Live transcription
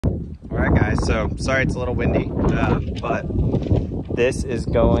All right, guys, so sorry it's a little windy, but this is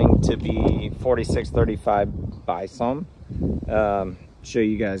going to be 4635 Bylsma. Show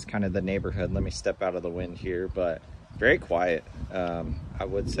you guys kind of the neighborhood. Let me step out of the wind here, but very quiet. I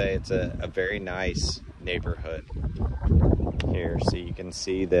would say it's a very nice neighborhood here. So you can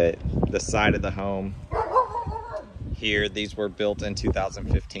see that the side of the home here, these were built in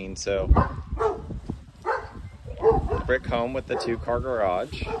 2015. So brick home with the 2-car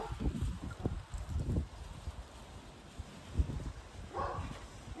garage.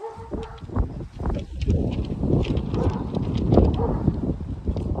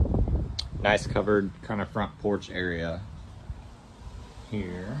 Nice covered kind of front porch area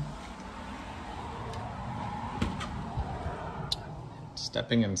here.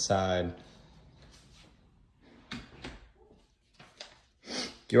 Stepping inside,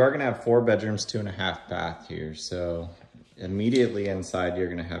 you are going to have 4 bedrooms, 2.5 bath here. So immediately inside, you're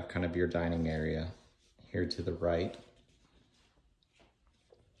going to have kind of your dining area here to the right.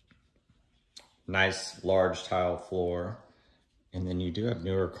 Nice large tile floor. And then you do have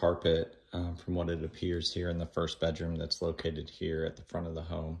newer carpet from what it appears here in the first bedroom that's located here at the front of the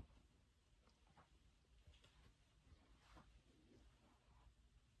home.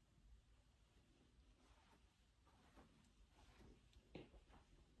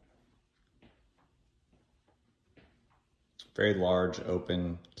 Very large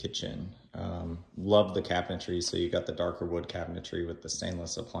open kitchen. Love the cabinetry. So you got the darker wood cabinetry with the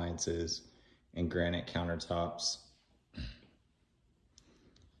stainless appliances and granite countertops.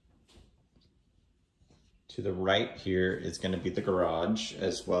 To the right here is going to be the garage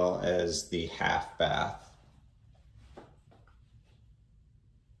as well as the half bath.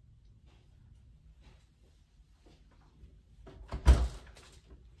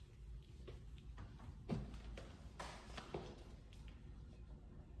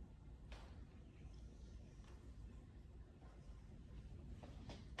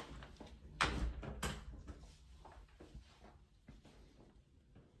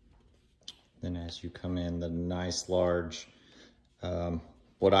 Then as you come in, the nice large,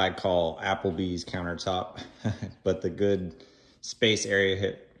 what I call Applebee's countertop, but the good space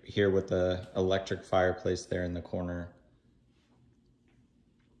area here with the electric fireplace there in the corner.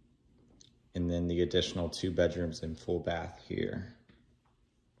 And then the additional 2 bedrooms and full bath here.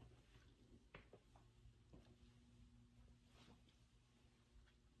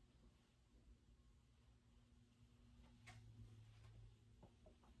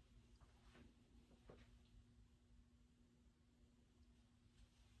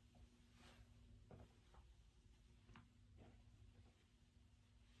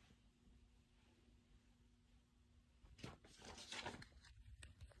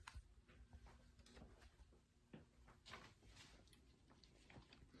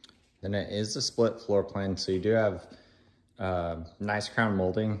 Then it is a split floor plan, so you do have nice crown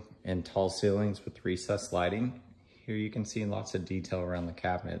molding and tall ceilings with recessed lighting. Here you can see lots of detail around the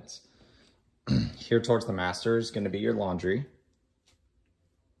cabinets. Here towards the master is going to be your laundry,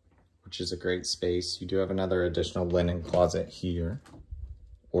 which is a great space. You do have another additional linen closet here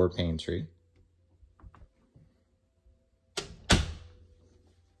or pantry.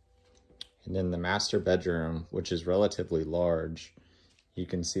 And then the master bedroom, which is relatively large, you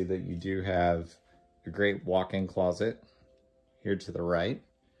can see that you do have a great walk-in closet here to the right.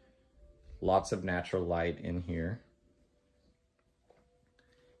 Lots of natural light in here.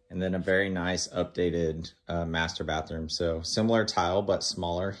 And then a very nice updated master bathroom. So similar tile, but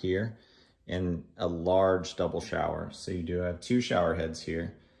smaller here, and a large double shower. So you do have 2 shower heads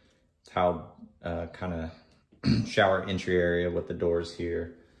here. Tile kind of shower entry area with the doors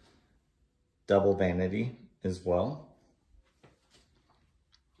here. Double vanity as well.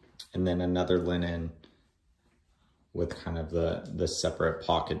 And then another linen with kind of the separate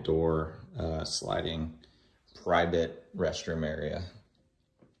pocket door sliding private restroom area.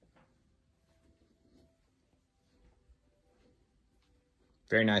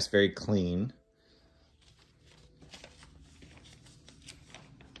 Very nice, very clean.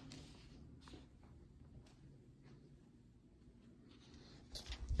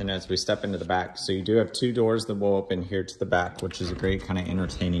 And as we step into the back, so you do have 2 doors that will open here to the back, which is a great kind of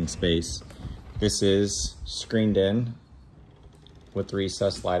entertaining space. This is screened in with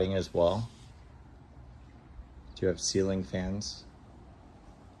recessed lighting as well. You have ceiling fans.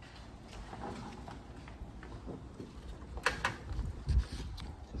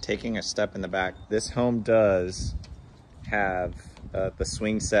 And taking a step in the back, this home does have the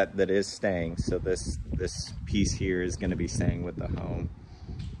swing set that is staying. So this piece here is going to be staying with the home.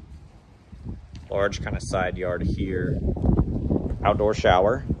 Large kind of side yard here. Outdoor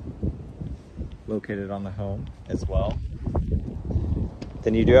shower located on the home as well.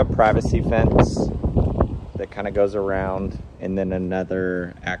 Then you do have privacy fence that kind of goes around, and then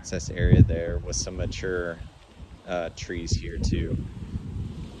another access area there with some mature trees here too.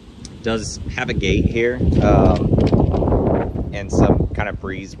 Does have a gate here and some kind of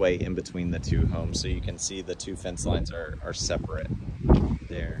breezeway in between the two homes, so you can see the two fence lines are separate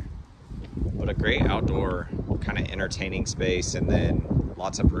there. But a great outdoor kind of entertaining space, and then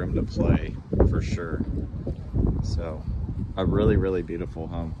lots of room to play for sure. So a really, really beautiful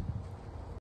home.